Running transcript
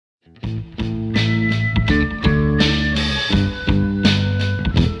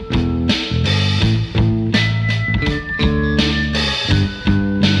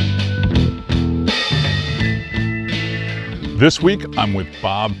This week, I'm with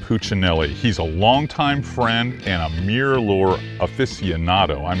Bob Puccinelli. He's a longtime friend and a Mirrolure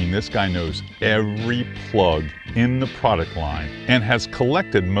aficionado. I mean, this guy knows every plug in the product line and has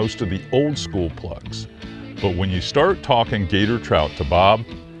collected most of the old school plugs. But when you start talking Gator Trout to Bob,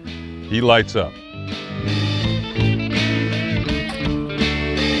 he lights up.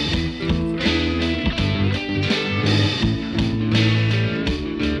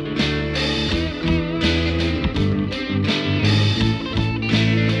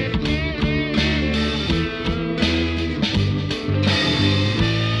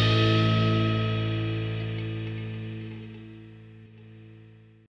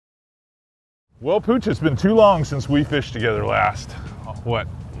 Well, Pooch, it's been too long since we fished together last. What,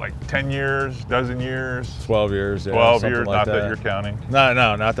 like 10 years, dozen years? 12 years, yeah. 12 years, like not that you're counting. No,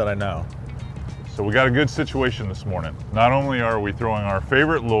 not that I know. So we got a good situation this morning. Not only are we throwing our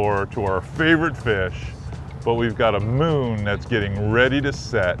favorite lure to our favorite fish, but we've got a moon that's getting ready to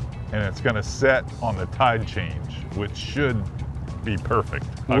set, and it's gonna set on the tide change, which should be perfect.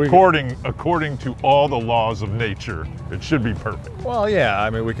 According to all the laws of nature, it should be perfect. Well, yeah, I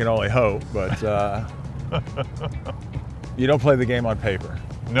mean, we can only hope, but you don't play the game on paper.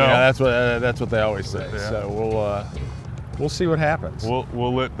 No. Yeah, that's what they always say. Yeah. So we'll see what happens.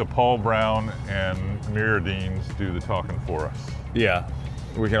 We'll let the Paul Brown and Mirrodines do the talking for us. Yeah,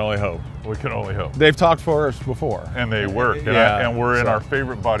 we can only hope. We can only hope. They've talked for us before. And they work. And we're in our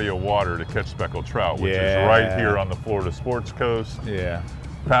favorite body of water to catch speckled trout, which is right here on the Florida Sports Coast. Yeah.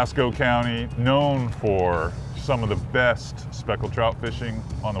 Pasco County, known for some of the best speckled trout fishing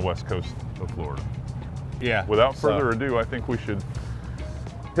on the west coast of Florida. Yeah. Without further ado, I think we should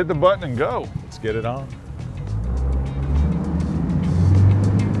hit the button and go. Let's get it on.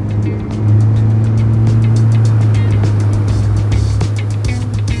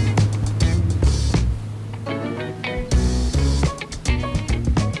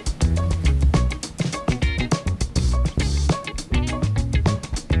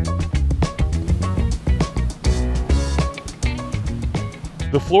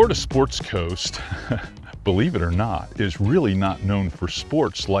 The Florida Sports Coast, believe it or not, is really not known for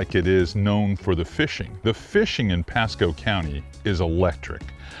sports like it is known for the fishing. The fishing in Pasco County is electric.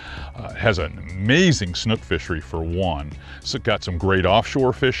 It has an amazing snook fishery for one. So it got some great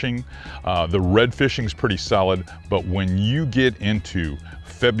offshore fishing. The red fishing's pretty solid, but when you get into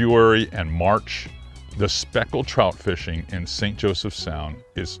February and March, the speckled trout fishing in St. Joseph Sound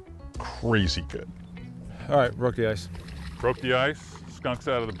is crazy good. All right, broke the ice. Broke the ice. Skunks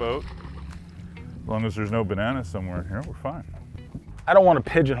out of the boat. As long as there's no bananas somewhere in here, we're fine. I don't want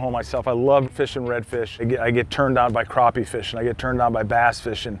to pigeonhole myself. I love fishing redfish. I get turned on by crappie fishing. I get turned on by bass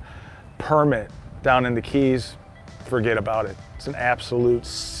fishing. Permit down in the Keys, forget about it. It's an absolute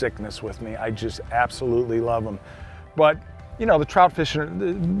sickness with me. I just absolutely love them. But, you know, the trout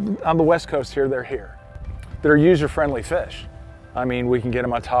fishing on the West Coast here, they're here. They're user-friendly fish. I mean, we can get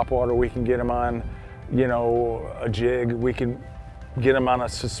them on topwater, we can get them on, you know, a jig, we can get them on a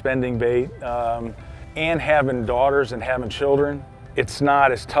suspending bait, and having daughters and having children, it's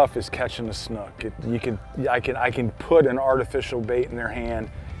not as tough as catching a snook. I can put an artificial bait in their hand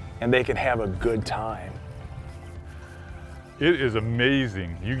and they can have a good time. It is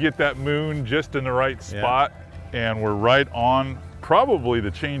amazing. You get that moon just in the right spot, and we're right on probably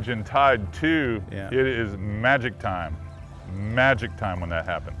the change in tide too. Yeah. It is magic time. Magic time when that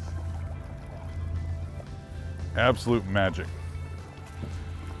happens. Absolute magic.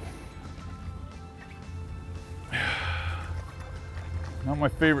 Not my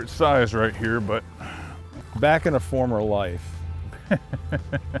favorite size right here, but. Back in a former life,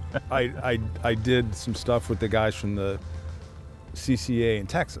 I did some stuff with the guys from the CCA in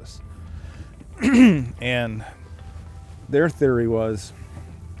Texas. And their theory was,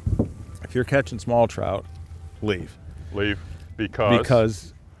 if you're catching small trout, leave. Leave, because?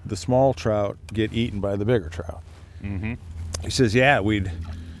 Because the small trout get eaten by the bigger trout. Mm-hmm. He says, yeah, we'd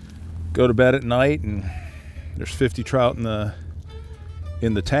go to bed at night and there's 50 trout in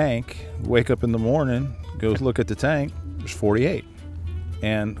the tank. Wake up in the morning, go look at the tank, there's 48.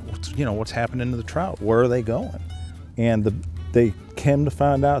 And what's happening to the trout? Where are they going? And they came to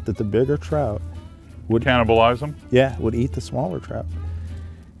find out that the bigger trout would cannibalize them? Yeah, would eat the smaller trout.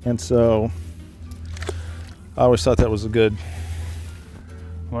 And so I always thought that was a good.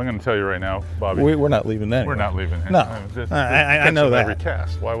 Well, I'm going to tell you right now, Bobby. We're not leaving that. We're not leaving here. No, I know that. Every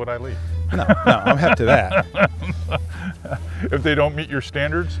cast. Why would I leave? No, I'm hip to that. If they don't meet your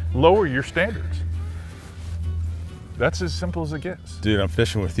standards, lower your standards. That's as simple as it gets. Dude, I'm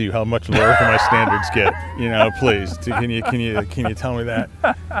fishing with you. How much lower can my standards get? You know, please. Can you tell me that?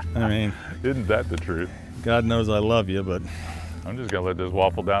 I mean, isn't that the truth? God knows I love you, but I'm just gonna let this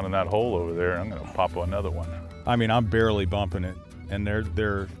waffle down in that hole over there. I'm gonna pop another one. I mean, I'm barely bumping it, and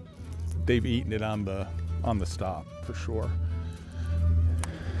they've eaten it on the stop for sure.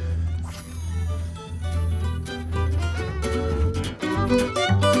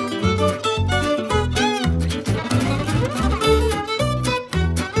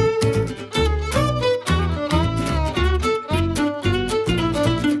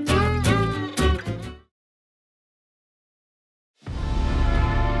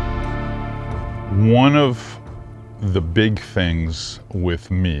 One of the big things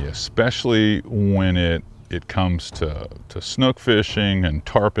with me, especially when it comes to snook fishing and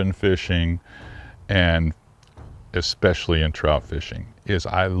tarpon fishing, and especially in trout fishing, is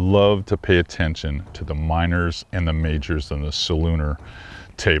I love to pay attention to the minors and the majors and the salooner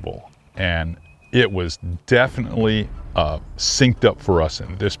table. And it was definitely synced up for us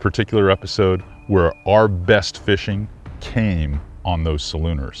in this particular episode, where our best fishing came on those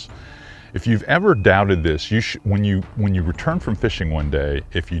salooners. If you've ever doubted this, when you return from fishing one day,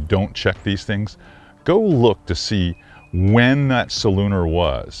 if you don't check these things, go look to see when that salooner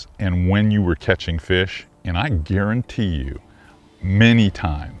was and when you were catching fish, and I guarantee you, many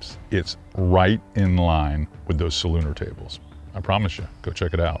times, it's right in line with those salooner tables. I promise you, go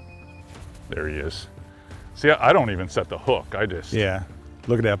check it out. There he is. See, I don't even set the hook, I just... Yeah,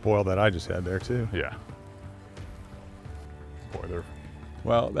 look at that boil that I just had there too. Yeah. Boy, they're...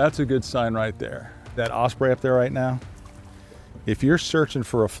 Well, that's a good sign right there. That osprey up there right now, if you're searching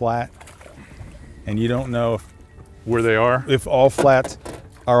for a flat and you don't know where they are, if all flats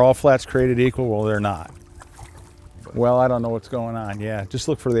created equal, well, they're not. Well, I don't know what's going on. Yeah, just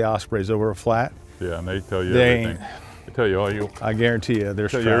look for the ospreys over a flat. Yeah, and they tell you everything. They tell you all you... I guarantee you,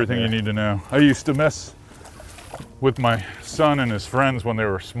 there's tell you everything you need to know. I used to mess with my son and his friends when they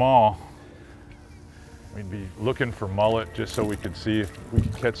were small. We'd be looking for mullet just so we could see if we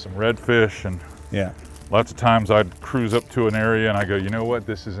could catch some redfish, and yeah, lots of times I'd cruise up to an area and I go, you know what,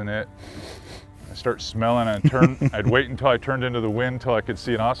 this isn't it. I start smelling and I'd wait until I turned into the wind till I could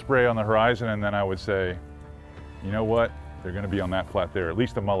see an osprey on the horizon, and then I would say, you know what, they're gonna be on that flat there, at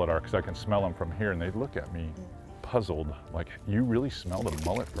least the mullet are, because I can smell them from here. And they'd look at me puzzled, like, you really smell the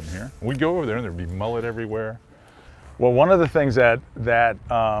mullet from here? We'd go over there and there'd be mullet everywhere. Well, one of the things that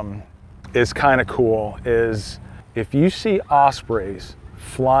is kind of cool is if you see ospreys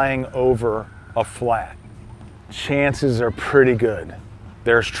flying over a flat, chances are pretty good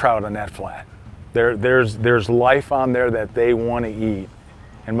there's trout on that flat. There's life on there that they want to eat,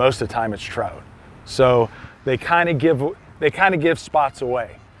 and most of the time it's trout. So they kind of give spots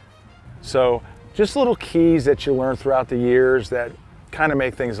away. So just little keys that you learn throughout the years that kind of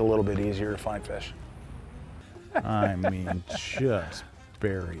make things a little bit easier to find fish. I mean, just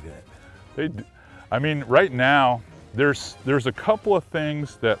buried it. I mean, right now, there's a couple of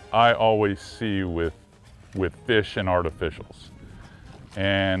things that I always see with fish and artificials.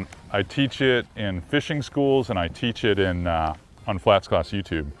 And I teach it in fishing schools, and I teach it in on FlatsClass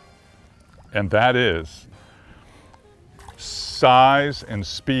YouTube. And that is, size and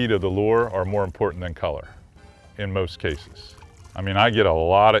speed of the lure are more important than color in most cases. I mean, I get a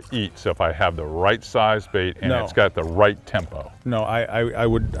lot of eats if I have the right size bait and it's got the right tempo. No, I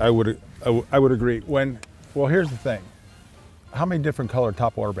would agree. Well, here's the thing. How many different colored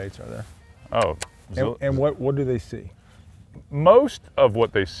topwater baits are there? Oh. And what do they see? Most of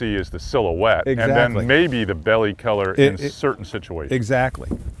what they see is the silhouette, exactly. And then maybe the belly color in certain situations. Exactly.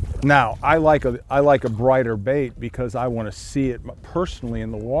 Now, I like a brighter bait because I want to see it personally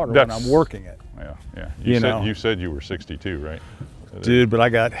in the water when I'm working it. Yeah. You said you were 62, right? Dude,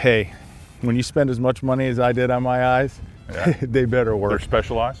 but hey, when you spend as much money as I did on my eyes, yeah. They better work. They're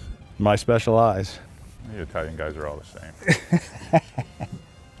special eyes? My special eyes. The Italian guys are all the same.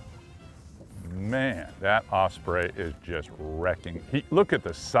 Man, that osprey is just wrecking. Look at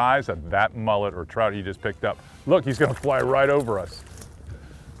the size of that mullet or trout he just picked up. Look, he's gonna fly right over us.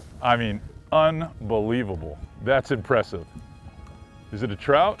 I mean, unbelievable. That's impressive. Is it a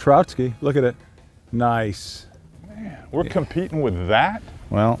trout? Troutski, look at it. Nice. Man, we're competing with that?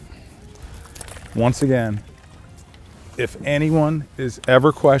 Well, once again, if anyone is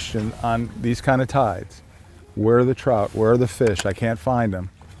ever questioned on these kind of tides, where are the trout, where are the fish, I can't find them.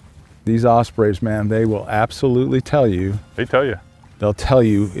 These ospreys, man, they will absolutely tell you. They tell you. They'll tell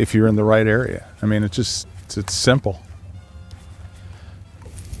you if you're in the right area. I mean, it's simple.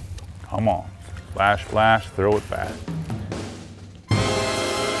 Come on, flash, flash, throw it back.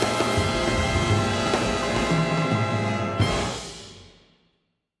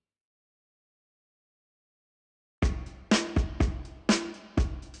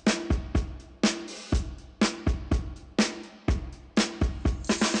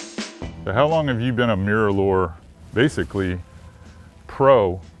 So how long have you been a Mirrolure, basically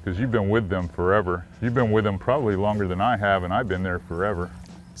pro? Because you've been with them forever. You've been with them probably longer than I have, and I've been there forever.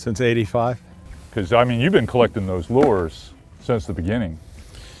 Since '85. Because I mean, you've been collecting those lures since the beginning.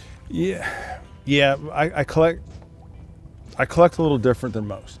 Yeah, I collect a little different than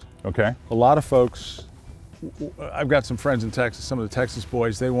most. Okay. A lot of folks, I've got some friends in Texas, some of the Texas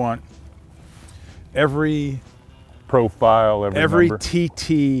boys, they want every Profile, every number.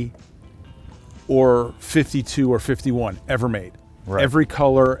 TT or 52 or 51 ever made. Right. Every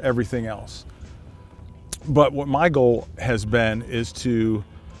color, everything else. But what my goal has been is to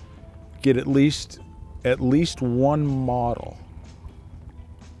get at least one model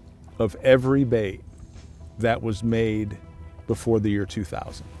of every bait that was made before the year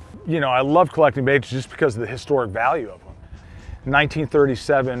 2000. You know, I love collecting baits just because of the historic value of them. In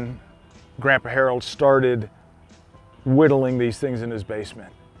 1937, Grandpa Harold started whittling these things in his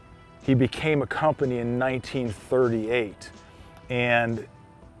basement. He became a company in 1938, and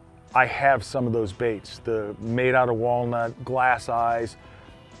I have some of those baits, the made out of walnut, glass eyes,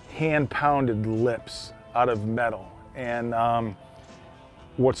 hand-pounded lips out of metal. And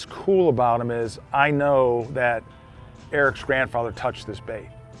what's cool about them is I know that Eric's grandfather touched this bait,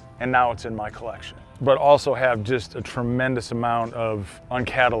 and now it's in my collection. But also have just a tremendous amount of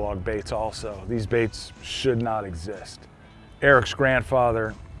uncatalogued baits also. These baits should not exist. Eric's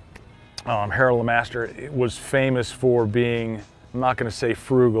grandfather, Harold Lemaster, was famous for being, I'm not gonna say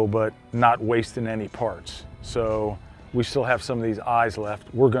frugal, but not wasting any parts. So we still have some of these eyes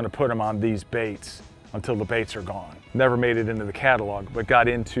left. We're gonna put them on these baits until the baits are gone. Never made it into the catalog, but got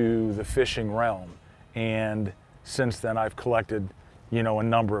into the fishing realm. And since then I've collected, you know, a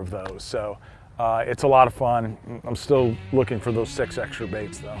number of those. So it's a lot of fun. I'm still looking for those 6 extra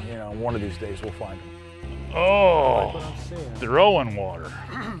baits though. You know, one of these days we'll find them. Oh, Like what I'm seeing. throwing water.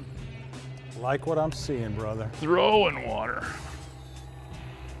 Like what I'm seeing, brother. Throwing water.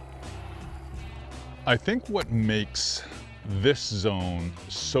 I think what makes this zone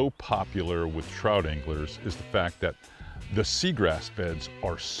so popular with trout anglers is the fact that the seagrass beds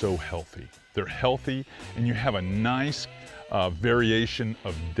are so healthy. They're healthy, and you have a nice variation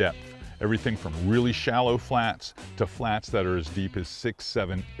of depth. Everything from really shallow flats to flats that are as deep as 6,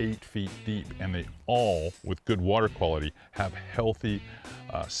 7, 8 feet deep, and they all, with good water quality, have healthy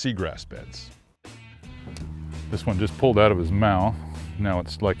seagrass beds. This one just pulled out of his mouth. Now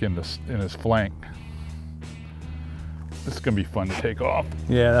it's like in his flank. This is gonna be fun to take off.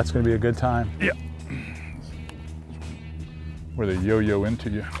 Yeah, that's gonna be a good time. Yeah. Where they yo-yo into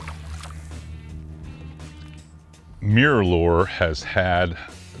you. Mirrolure has had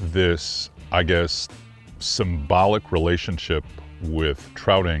this, I guess, symbolic relationship with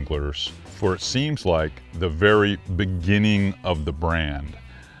trout anglers for, it seems like, the very beginning of the brand.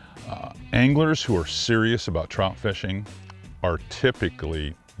 Anglers who are serious about trout fishing are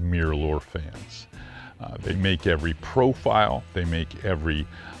typically Mirrolure fans. They make every profile, they make every,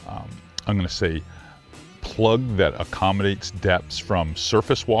 I'm gonna say, plug that accommodates depths from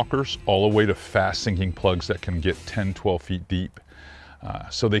surface walkers all the way to fast sinking plugs that can get 10, 12 feet deep.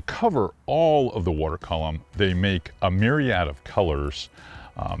 So they cover all of the water column. They make a myriad of colors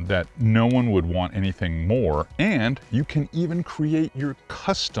that no one would want anything more. And you can even create your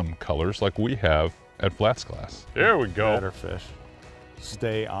custom colors like we have at FlatsClass. There we go. Better fish.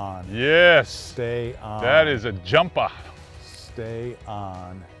 Stay on. Yes. Stay on. That is a jumper. Stay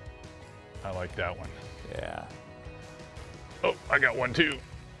on. I like that one. Yeah. Oh, I got one too.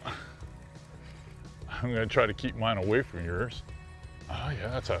 I'm gonna try to keep mine away from yours. Oh yeah,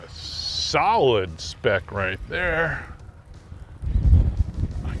 that's a solid speck right there.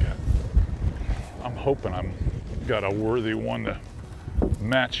 I'm hoping I'm got a worthy one to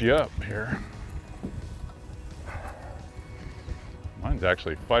match you up here. Mine's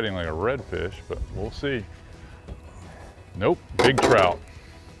actually fighting like a redfish, but we'll see. Nope, big trout.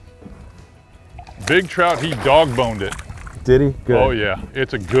 Big trout, he dog boned it. Did he? Good. Oh yeah,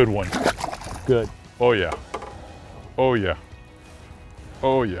 it's a good one. Good. Oh yeah. Oh yeah.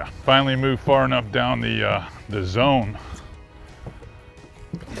 Oh yeah. Finally moved far enough down the zone.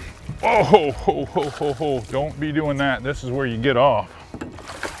 Oh, ho, ho, ho, ho, ho. Don't be doing that. This is where you get off.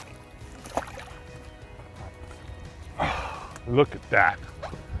 Look at that.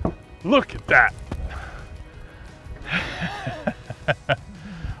 Look at that.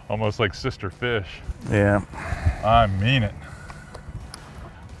 Almost like sister fish. Yeah. I mean it.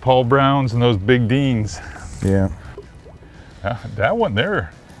 Paul Browns and those big Deans. Yeah. That one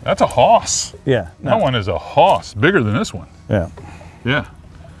there, that's a hoss. Yeah. That one is a hoss, bigger than this one. Yeah. Yeah,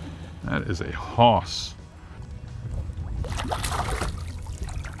 that is a hoss.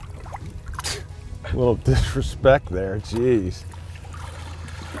 A little disrespect there, jeez.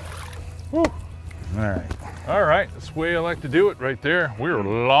 Woo. All right. All right, that's the way I like to do it right there. We're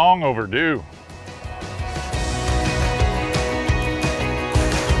long overdue.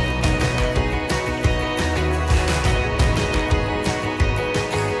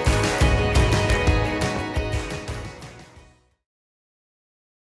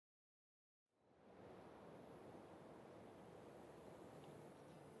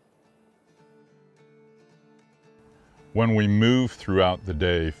 When we move throughout the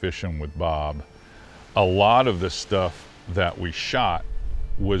day fishing with Bob, a lot of the stuff that we shot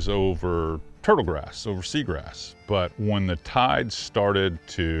was over turtle grass, over seagrass. But when the tide started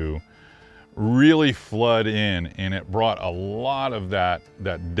to really flood in and it brought a lot of that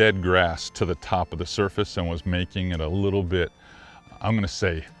dead grass to the top of the surface and was making it a little bit, I'm gonna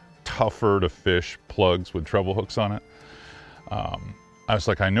say, tougher to fish plugs with treble hooks on it. I was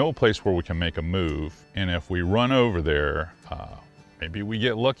like, I know a place where we can make a move, and if we run over there, maybe we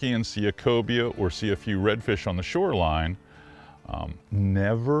get lucky and see a cobia or see a few redfish on the shoreline,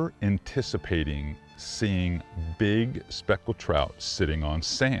 never anticipating seeing big speckled trout sitting on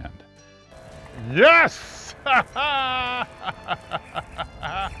sand. Yes! The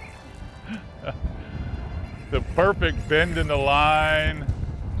perfect bend in the line.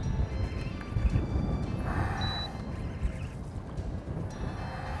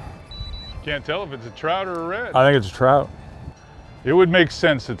 Can't tell if it's a trout or a red. I think it's a trout. It would make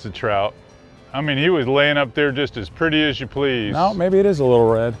sense it's a trout. I mean, he was laying up there just as pretty as you please. No, maybe it is a little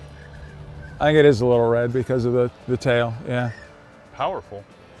red. I think it is a little red because of the tail, yeah. Powerful.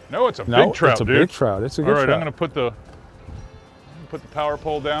 No, it's a big trout, it's a dude. big trout. It's a good trout. All right, I'm gonna put the power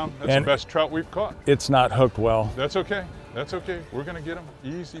pole down. That's the best trout we've caught. It's not hooked well. That's okay. That's okay. We're gonna get him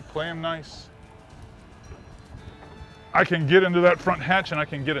easy, play him nice. I can get into that front hatch and I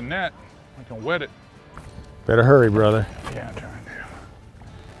can get a net. I can wet it. Better hurry, brother. Yeah, I'm trying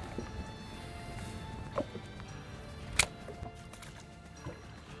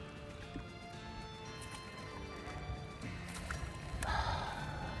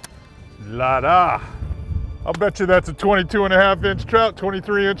to. La-da. I'll bet you that's a 22.5-inch trout,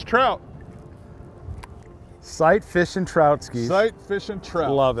 23-inch trout. Sight fishing trout skis. Sight fishing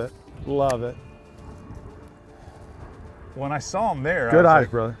trout. Love it. Love it. When I saw him there, good eyes,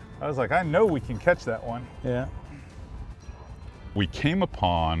 brother. I was like, I know we can catch that one. Yeah. We came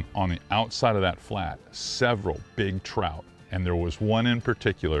upon, on the outside of that flat, several big trout. And there was one in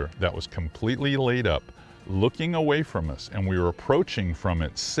particular that was completely laid up, looking away from us, and we were approaching from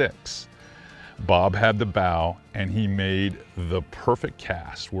at 6. Bob had the bow, and he made the perfect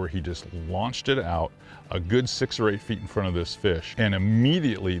cast where he just launched it out a good 6 or 8 feet in front of this fish. And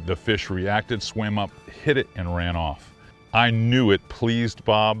immediately the fish reacted, swam up, hit it, and ran off. I knew it pleased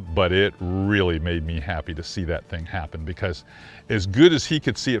Bob, but it really made me happy to see that thing happen, because as good as he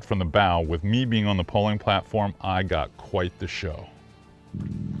could see it from the bow, with me being on the poling platform, I got quite the show.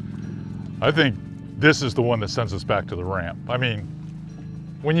 I think this is the one that sends us back to the ramp. I mean,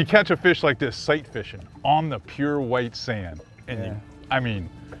 when you catch a fish like this sight fishing on the pure white sand, and yeah. I mean,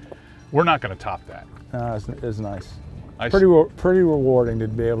 we're not gonna top that. It's nice. Pretty rewarding to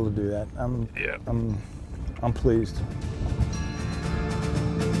be able to do that. I'm pleased.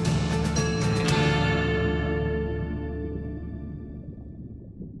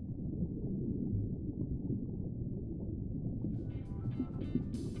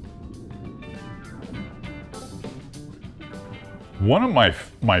 One of my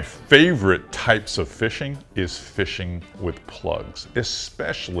favorite types of fishing is fishing with plugs,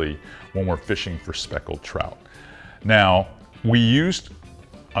 especially when we're fishing for speckled trout. Now, we used,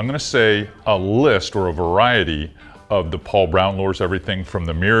 I'm gonna say, a list or a variety of the Paul Brown lures, everything from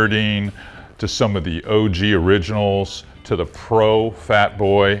the Mirrolure to some of the OG originals to the Pro Fat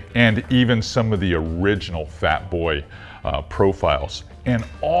Boy, and even some of the original Fat Boy profiles. And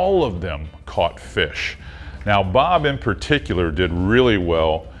all of them caught fish. Now, Bob in particular did really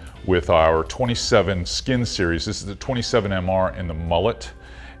well with our 27 skin series. This is the 27 MR in the mullet,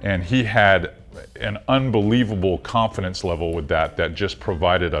 and he had an unbelievable confidence level with that just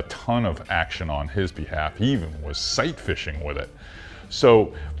provided a ton of action on his behalf. He even was sight fishing with it.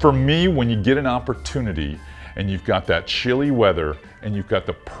 So for me, when you get an opportunity and you've got that chilly weather and you've got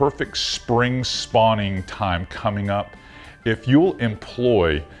the perfect spring spawning time coming up, if you'll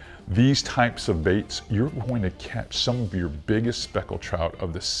employ these types of baits, you're going to catch some of your biggest speckled trout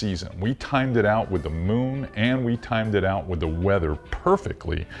of the season. We timed it out with the moon and we timed it out with the weather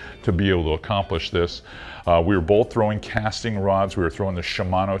perfectly to be able to accomplish this. We were both throwing casting rods. We were throwing the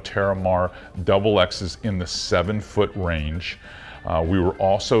Shimano Terramar double X's in the 7-foot range. We were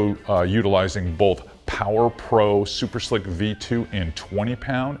also utilizing both Power Pro Super Slick V2 in 20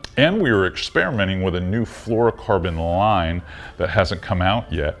 pound, and we were experimenting with a new fluorocarbon line that hasn't come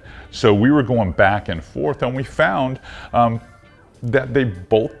out yet. So we were going back and forth, and we found that they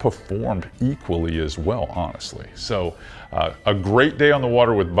both performed equally as well, honestly. So a great day on the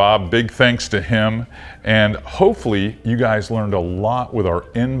water with Bob. Big thanks to him. And hopefully you guys learned a lot with our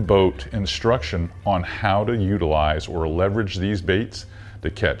in-boat instruction on how to utilize or leverage these baits to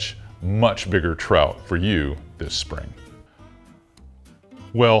catch much bigger trout for you this spring.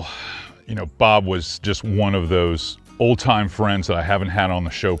 Well, you know, Bob was just one of those old-time friends that I haven't had on the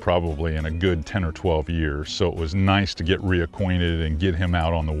show probably in a good 10 or 12 years. So it was nice to get reacquainted and get him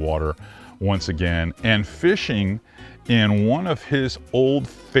out on the water once again and fishing in one of his old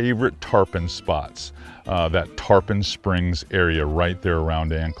favorite tarpon spots, that Tarpon Springs area right there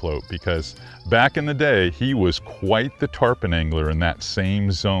around Anclote, because back in the day, he was quite the tarpon angler in that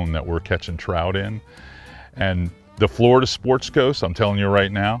same zone that we're catching trout in. And the Florida Sports Coast, I'm telling you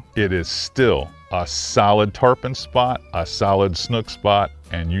right now, it is still a solid tarpon spot, a solid snook spot,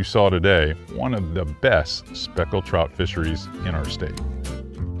 and you saw today one of the best speckled trout fisheries in our state.